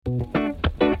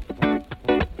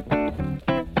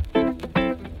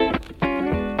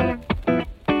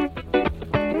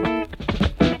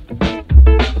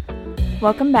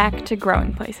Welcome back to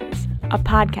Growing Places, a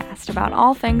podcast about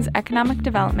all things economic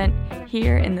development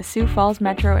here in the Sioux Falls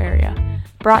metro area,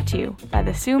 brought to you by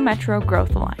the Sioux Metro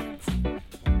Growth Alliance.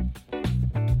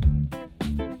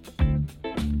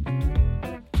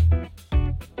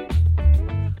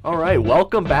 All right,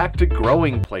 welcome back to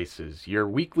Growing Places, your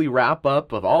weekly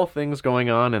wrap-up of all things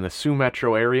going on in the Sioux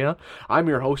Metro area. I'm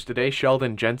your host today,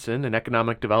 Sheldon Jensen, an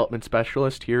economic development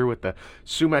specialist here with the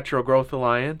Sioux Metro Growth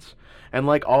Alliance. And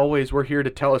like always, we're here to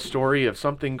tell a story of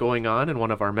something going on in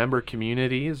one of our member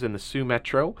communities in the Sioux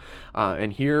Metro,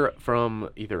 and hear from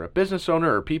either a business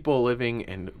owner or people living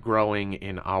and growing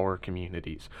in our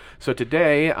communities. So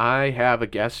today, I have a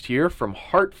guest here from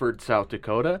Hartford, South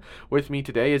Dakota. With me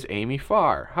today is Amy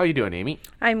Farr. How you doing, Amy?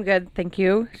 I'm good, thank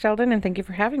you, Sheldon, and thank you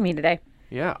for having me today.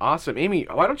 Yeah, awesome. Amy,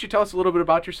 why don't you tell us a little bit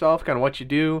about yourself, kind of what you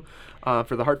do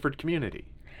for the Hartford community?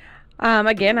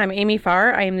 Again, I'm Amy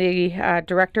Farr. I am the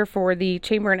director for the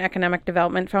Chamber and Economic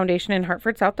Development Foundation in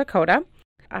Hartford, South Dakota.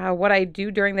 What I do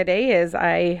during the day is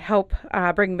I help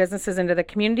bring businesses into the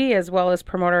community, as well as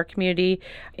promote our community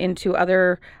into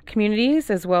other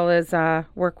communities, as well as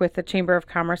work with the Chamber of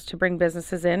Commerce to bring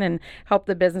businesses in and help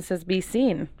the businesses be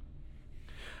seen.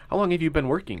 How long have you been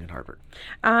working in Hartford?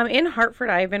 In Hartford,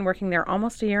 I've been working there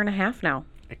almost a year and a half now.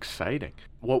 Exciting.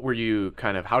 What were you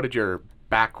how did your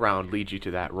background lead you to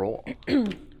that role?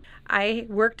 I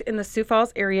worked in the Sioux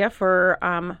Falls area for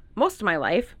most of my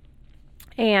life,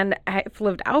 and I've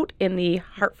lived out in the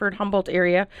Hartford-Humboldt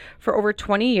area for over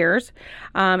 20 years.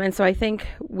 And so I think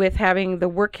with having the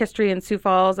work history in Sioux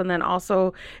Falls and then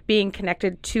also being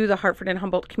connected to the Hartford and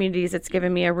Humboldt communities, it's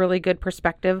given me a really good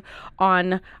perspective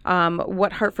on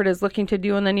what Hartford is looking to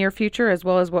do in the near future, as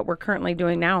well as what we're currently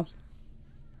doing now.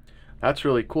 That's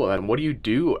really cool. And what do you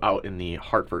do out in the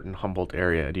Hartford and Humboldt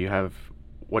area?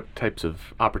 What types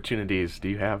of opportunities do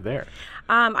you have there?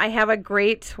 I have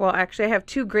I have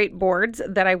two great boards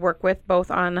that I work with,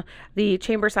 both on the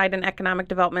chamber side and economic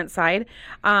development side.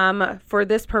 For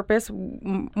this purpose,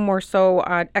 more so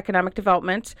economic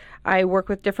development, I work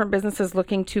with different businesses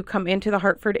looking to come into the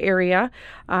Hartford area.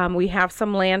 We have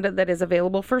some land that is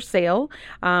available for sale.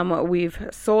 We've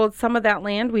sold some of that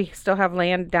land. We still have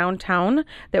land downtown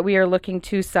that we are looking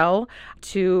to sell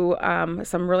to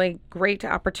some really great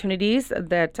opportunities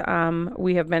that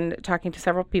we have been talking to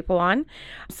several people on.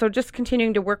 So just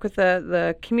continuing to work with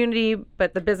the community,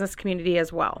 but the business community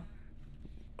as well.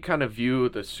 Kind of view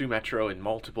the Sioux Metro in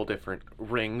multiple different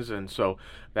rings, and so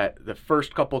that the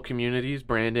first couple communities,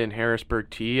 Brandon, Harrisburg,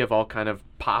 T, have all kind of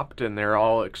popped and they're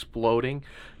all exploding.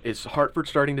 Is Hartford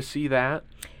starting to see that?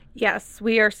 Yes,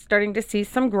 we are starting to see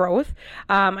some growth.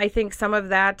 I think some of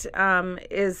that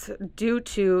is due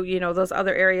to, those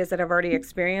other areas that have already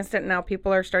experienced it. Now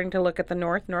people are starting to look at the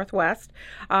northwest,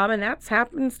 and that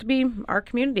happens to be our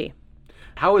community.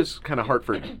 How is kind of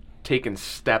Hartford taken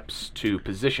steps to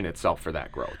position itself for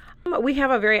that growth? We have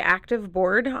a very active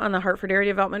board on the Hartford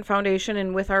Area Development Foundation,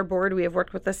 and with our board, we have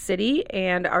worked with the city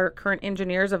and our current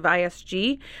engineers of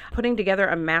ISG, putting together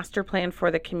a master plan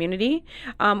for the community.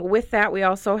 With that, we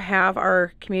also have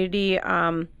our community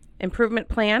improvement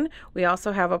plan. We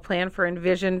also have a plan for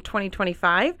Envision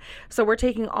 2025. So we're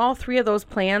taking all three of those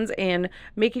plans and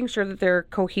making sure that they're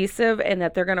cohesive and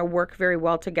that they're going to work very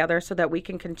well together so that we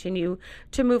can continue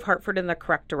to move Hartford in the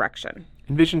correct direction.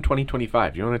 Envision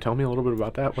 2025. You want to tell me a little bit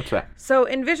about that? What's that? So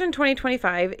Envision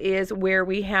 2025 is where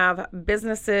we have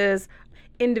businesses,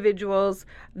 individuals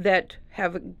that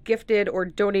have gifted or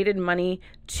donated money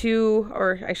to,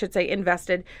 or I should say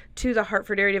invested, to the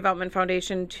Hartford Area Development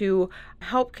Foundation to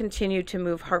help continue to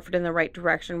move Hartford in the right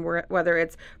direction, whether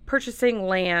it's purchasing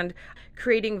land,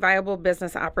 creating viable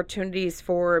business opportunities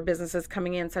for businesses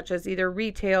coming in, such as either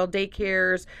retail,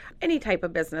 daycares, any type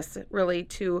of business, really,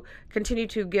 to continue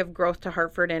to give growth to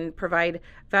Hartford and provide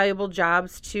valuable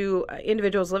jobs to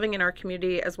individuals living in our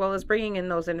community, as well as bringing in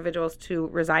those individuals to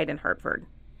reside in Hartford.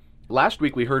 Last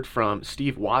week we heard from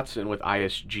Steve Watson with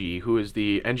ISG, who is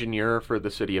the engineer for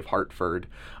the city of Hartford.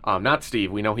 Not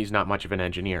Steve, we know he's not much of an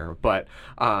engineer, but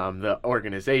the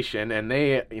organization, and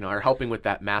they are helping with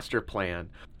that master plan.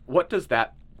 What does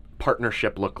that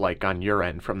partnership look like on your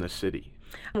end from the city?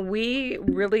 We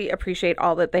really appreciate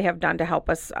all that they have done to help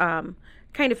us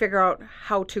kind of figure out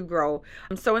how to grow.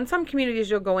 So in some communities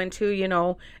you'll go into,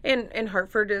 in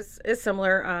Hartford is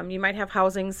similar. You might have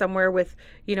housing somewhere with,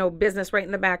 business right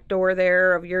in the back door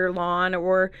there of your lawn,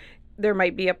 or there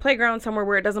might be a playground somewhere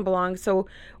where it doesn't belong. So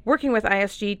working with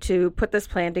ISG to put this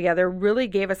plan together really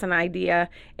gave us an idea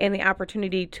and the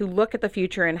opportunity to look at the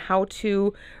future and how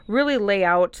to really lay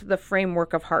out the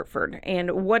framework of Hartford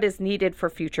and what is needed for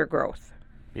future growth.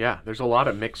 Yeah, there's a lot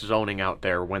of mixed zoning out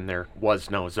there when there was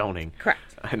no zoning. Correct.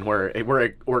 And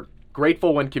we're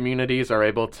grateful when communities are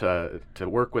able to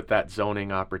work with that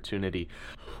zoning opportunity.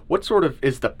 What sort of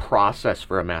is the process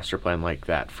for a master plan like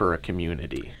that for a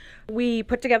community? We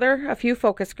put together a few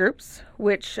focus groups,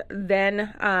 which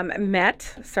then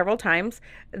met several times.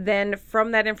 Then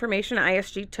from that information,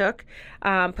 ISG took,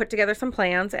 put together some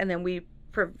plans, and then we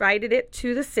provided it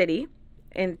to the city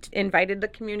and invited the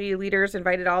community leaders,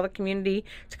 invited all the community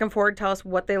to come forward, tell us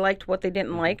what they liked, what they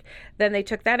didn't like. Then they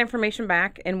took that information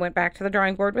back and went back to the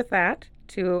drawing board with that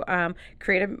to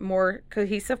create a more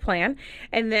cohesive plan.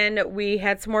 And then we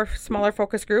had some more smaller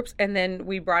focus groups, and then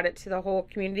we brought it to the whole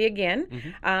community again.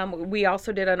 We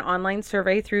also did an online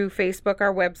survey through Facebook,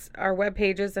 our web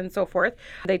pages, and so forth.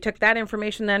 They took that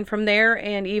information then from there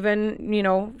and even,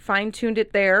 fine-tuned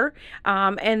it there.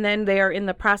 And then they are in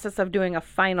the process of doing a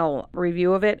final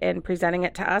review of it and presenting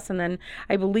it to us. And then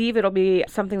I believe it'll be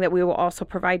something that we will also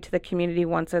provide to the community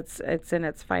once it's in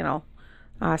its final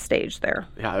stage there.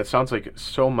 Yeah, it sounds like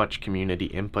so much community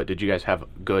input. Did you guys have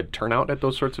good turnout at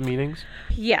those sorts of meetings?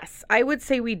 Yes, I would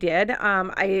say we did.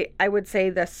 I would say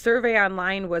the survey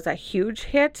online was a huge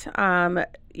hit.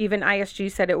 Even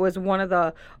ISG said it was one of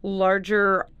the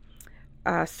larger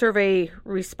survey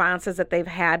responses that they've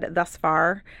had thus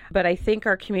far. But I think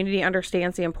our community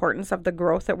understands the importance of the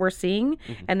growth that we're seeing,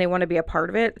 and they want to be a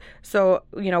part of it. So,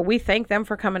 we thank them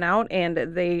for coming out, and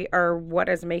they are what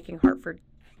is making Hartford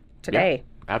today.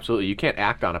 Yeah, absolutely. You can't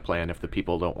act on a plan if the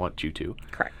people don't want you to.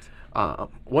 Correct.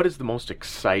 What is the most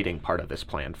exciting part of this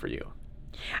plan for you?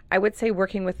 I would say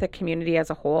working with the community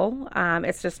as a whole.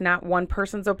 It's just not one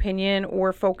person's opinion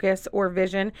or focus or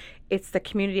vision. It's the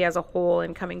community as a whole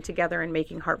and coming together and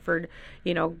making Hartford,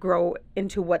 grow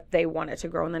into what they want it to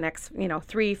grow in the next,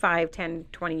 3, 5, 10,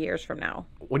 20 years from now.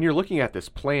 When you're looking at this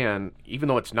plan, even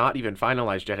though it's not even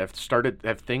finalized yet, have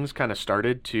things kind of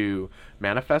started to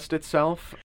manifest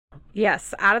itself?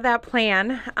 Yes, out of that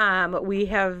plan, we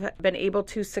have been able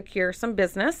to secure some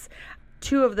business.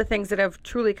 2 of the things that have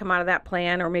truly come out of that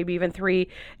plan, or maybe even 3,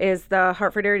 is the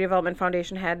Hartford Area Development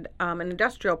Foundation had an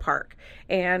industrial park,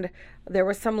 and there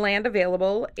was some land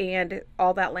available, and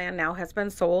all that land now has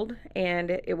been sold,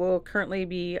 and it will currently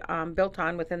be built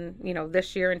on within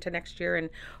this year into next year, and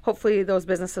hopefully those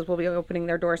businesses will be opening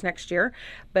their doors next year.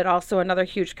 But also another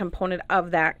huge component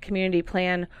of that community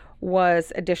plan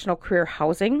was additional career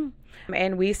housing.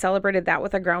 And we celebrated that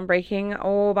with a groundbreaking,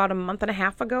 about a month and a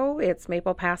half ago. It's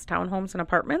Maple Pass Townhomes and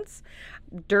Apartments.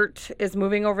 Dirt is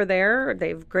moving over there.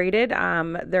 They've graded.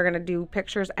 They're going to do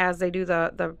pictures as they do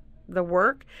the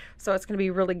work. So it's going to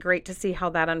be really great to see how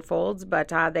that unfolds.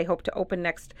 But they hope to open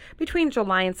between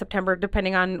July and September,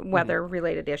 depending on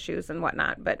weather-related issues and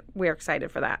whatnot. But we're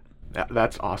excited for that.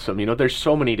 That's awesome. There's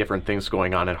so many different things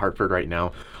going on in Hartford right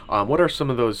now. What are some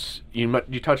of those? You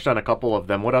touched on a couple of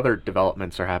them. What other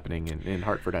developments are happening in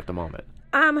Hartford at the moment?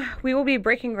 We will be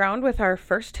breaking ground with our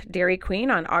first Dairy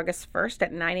Queen on August 1st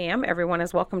at 9 a.m. Everyone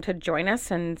is welcome to join us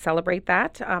and celebrate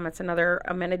that. It's another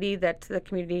amenity that the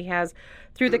community has,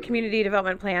 through the Community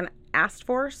Development Plan, asked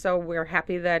for. So we're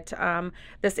happy that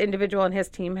this individual and his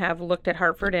team have looked at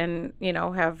Hartford and,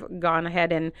 have gone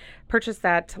ahead and purchased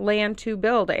that land to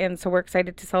build. And so we're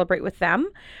excited to celebrate with them.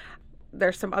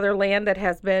 There's some other land that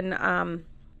has been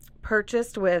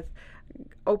purchased with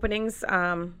openings.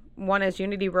 One is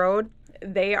Unity Road.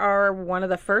 They are one of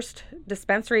the first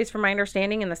dispensaries, from my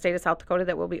understanding, in the state of South Dakota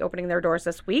that will be opening their doors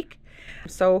this week.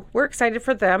 So we're excited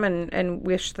for them and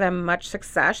wish them much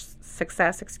success.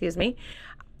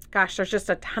 Gosh, there's just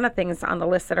a ton of things on the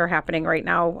list that are happening right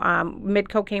now.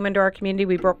 Midco came into our community.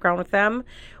 We broke ground with them.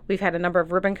 We've had a number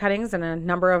of ribbon cuttings, and a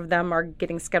number of them are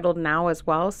getting scheduled now as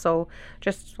well. So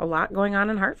just a lot going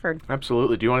on in Hartford.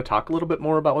 Absolutely. Do you want to talk a little bit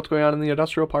more about what's going on in the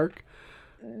industrial park?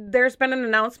 There's been an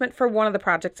announcement for one of the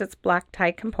projects. It's Black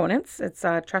Tie Components. It's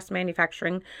a truss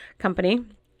manufacturing company.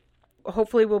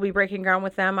 Hopefully we'll be breaking ground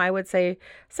with them, I would say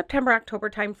September,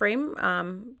 October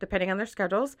timeframe, depending on their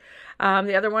schedules.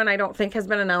 The other one I don't think has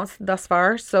been announced thus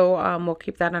far, so we'll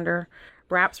keep that under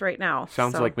wraps right now.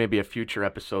 Sounds like maybe a future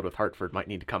episode with Hartford might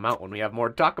need to come out when we have more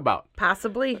to talk about.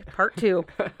 Possibly. Part 2.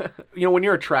 When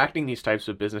you're attracting these types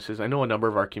of businesses, I know a number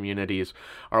of our communities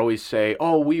always say,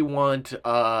 oh, we want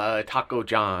Taco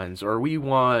John's, or we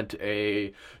want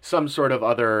some sort of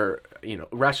other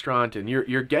restaurant, and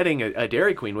you're getting a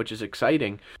Dairy Queen, which is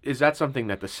exciting. Is that something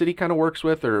that the city kind of works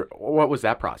with, or what was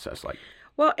that process like?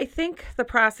 Well, I think the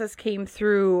process came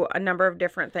through a number of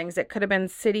different things. It could have been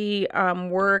city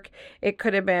work. It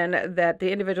could have been that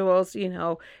the individuals,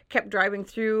 kept driving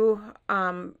through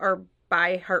or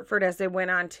by Hartford as they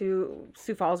went on to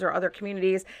Sioux Falls or other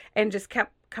communities, and just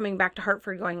kept coming back to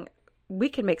Hartford going, we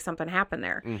can make something happen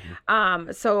there.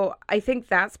 So I think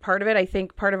that's part of it. I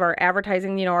think part of our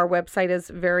advertising, our website is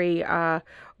very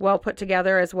well put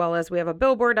together, as well as we have a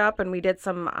billboard up, and we did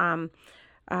some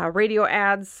radio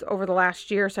ads over the last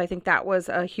year. So I think that was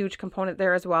a huge component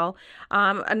there as well.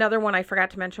 Another one I forgot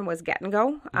to mention was Get and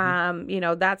Go.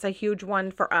 That's a huge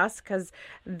one for us because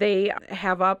they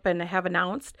have up and have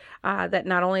announced that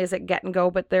not only is it Get and Go,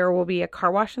 but there will be a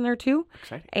car wash in there too.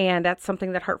 Exciting. And that's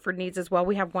something that Hartford needs as well.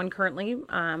 We have one currently,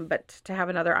 but to have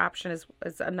another option is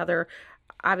another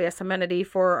obvious amenity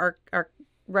for our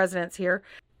residents here.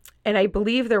 And I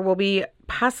believe there will be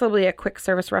possibly a quick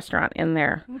service restaurant in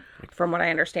there, from what I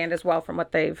understand as well, from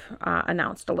what they've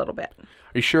announced a little bit.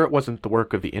 Are you sure it wasn't the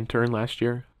work of the intern last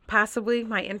year? Possibly.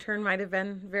 My intern might have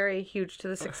been very huge to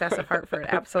the success of Hartford.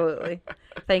 Absolutely.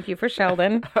 Thank you for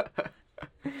Sheldon.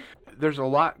 There's a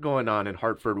lot going on in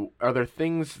Hartford. Are there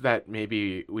things that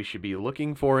maybe we should be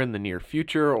looking for in the near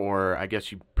future? Or I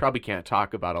guess you probably can't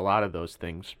talk about a lot of those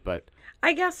things, but...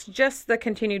 I guess just the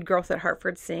continued growth that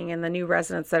Hartford's seeing and the new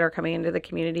residents that are coming into the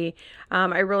community.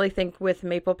 I really think with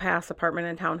Maple Pass apartment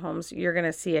and townhomes, you're going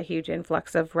to see a huge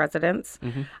influx of residents.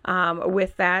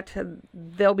 With that,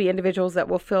 there'll be individuals that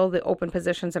will fill the open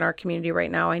positions in our community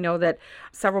right now. I know that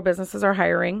several businesses are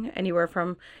hiring, anywhere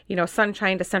from,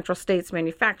 Sunshine to Central States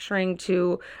Manufacturing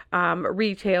to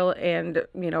retail and,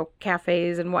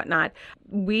 cafes and whatnot.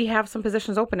 We have some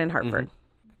positions open in Hartford.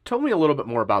 Tell me a little bit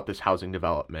more about this housing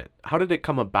development. How did it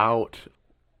come about?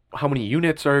 How many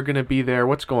units are going to be there?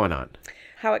 What's going on?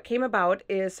 How it came about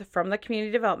is from the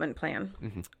community development plan.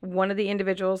 One of the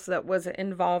individuals that was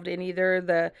involved in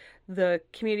either the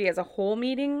community as a whole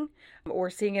meeting or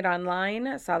seeing it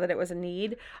online, saw that it was a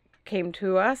need, came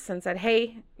to us and said,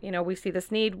 hey, we see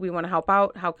this need. We want to help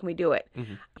out. How can we do it?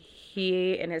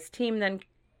 He and his team then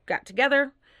got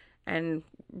together and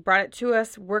brought it to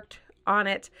us, worked on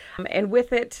it. And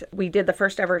with it, we did the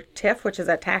first ever TIF, which is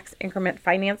a tax increment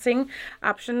financing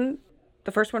option.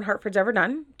 The first one Hartford's ever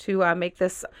done to make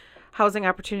this housing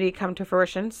opportunity come to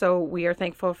fruition. So we are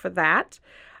thankful for that.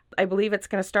 I believe it's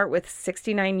going to start with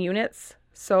 69 units.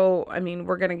 So,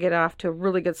 we're going to get off to a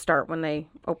really good start when they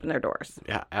open their doors.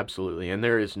 Yeah, absolutely. And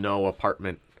there is no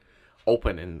apartment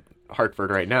open in Hartford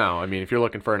right now. If you're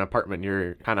looking for an apartment,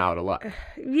 you're kind of out of luck.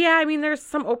 Yeah, there's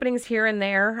some openings here and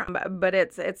there, but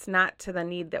it's not to the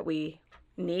need that we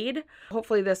need.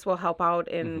 Hopefully this will help out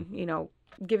in,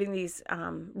 giving these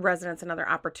residents another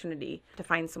opportunity to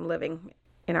find some living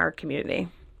in our community.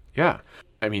 Yeah.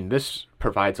 This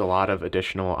provides a lot of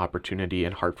additional opportunity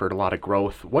in Hartford, a lot of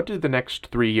growth. What do the next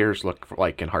 3 years look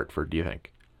like in Hartford, do you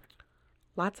think?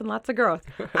 Lots and lots of growth.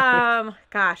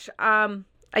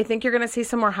 I think you're going to see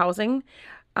some more housing.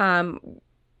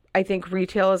 I think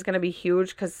retail is going to be huge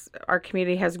because our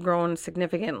community has grown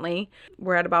significantly.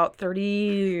 We're at about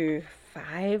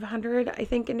 3,500, I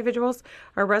think, individuals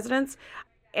or residents.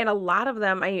 And a lot of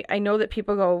them, I know that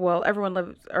people go, well, everyone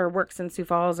lives or works in Sioux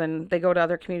Falls and they go to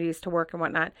other communities to work and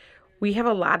whatnot. We have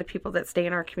a lot of people that stay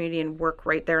in our community and work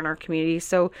right there in our community.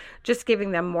 So just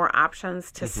giving them more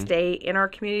options to stay in our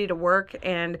community to work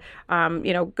and,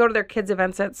 go to their kids'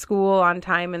 events at school on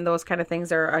time and those kind of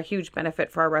things are a huge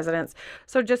benefit for our residents.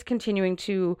 So just continuing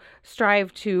to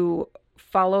strive to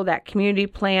follow that community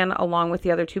plan along with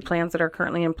the other two plans that are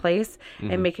currently in place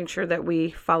and making sure that we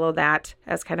follow that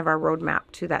as kind of our roadmap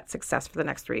to that success for the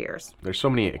next 3 years. There's so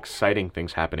many exciting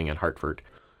things happening in Hartford.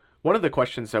 One of the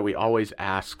questions that we always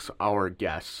ask our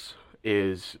guests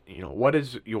is, what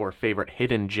is your favorite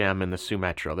hidden gem in the Sioux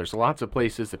Metro? There's lots of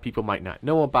places that people might not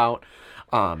know about.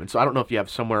 And so I don't know if you have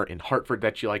somewhere in Hartford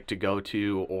that you like to go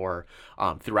to or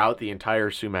throughout the entire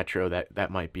Sioux Metro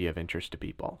that might be of interest to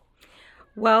people.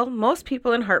 Well, most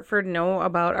people in Hartford know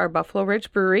about our Buffalo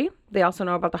Ridge Brewery. They also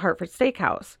know about the Hartford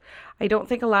Steakhouse. I don't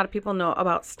think a lot of people know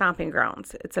about Stomping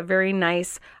Grounds. It's a very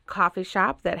nice coffee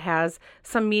shop that has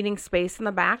some meeting space in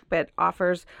the back, but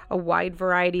offers a wide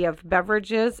variety of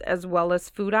beverages as well as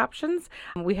food options.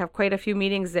 We have quite a few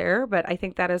meetings there, but I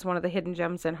think that is one of the hidden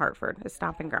gems in Hartford, is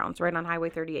Stomping Grounds, right on Highway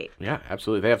 38. Yeah,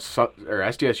 absolutely. They have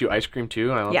SDSU ice cream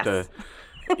too. I love to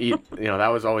eat. That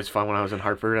was always fun when I was in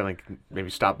Hartford. I maybe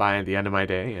stop by at the end of my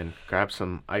day and grab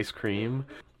some ice cream.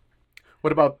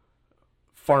 What about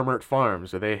Farmert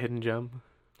Farms? Are they a hidden gem?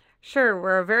 Sure,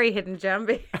 we're a very hidden gem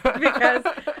because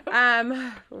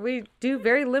we do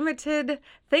very limited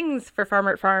things for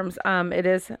Farmert Farms. It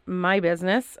is my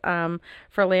business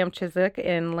for lamb chiswick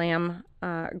and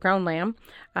ground lamb.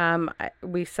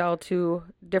 We sell to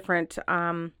different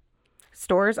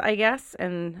stores, I guess,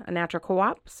 and a natural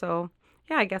co-op. So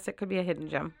yeah, I guess it could be a hidden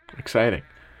gem. Exciting.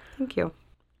 Thank you.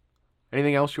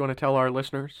 Anything else you want to tell our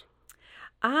listeners?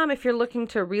 If you're looking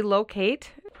to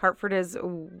relocate, Hartford is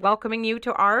welcoming you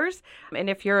to ours. And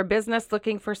if you're a business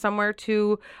looking for somewhere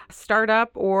to start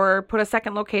up or put a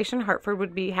second location, Hartford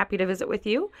would be happy to visit with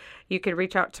you. You could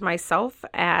reach out to myself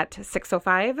at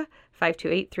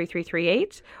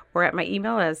 605-528-3338 or at my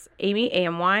email as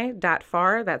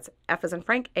amy.farr, that's F as in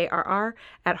Frank, ARR,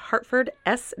 at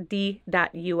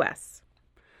hartfordsd.us.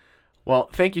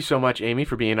 Well, thank you so much, Amy,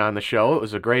 for being on the show. It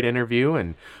was a great interview,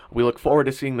 and we look forward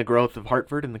to seeing the growth of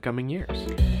Hartford in the coming years.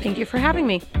 Thank you for having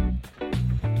me.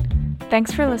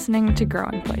 Thanks for listening to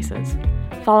Growing Places.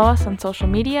 Follow us on social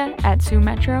media at Sioux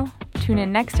Metro. Tune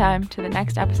in next time to the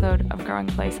next episode of Growing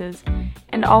Places,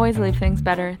 and always leave things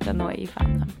better than the way you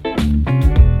found them.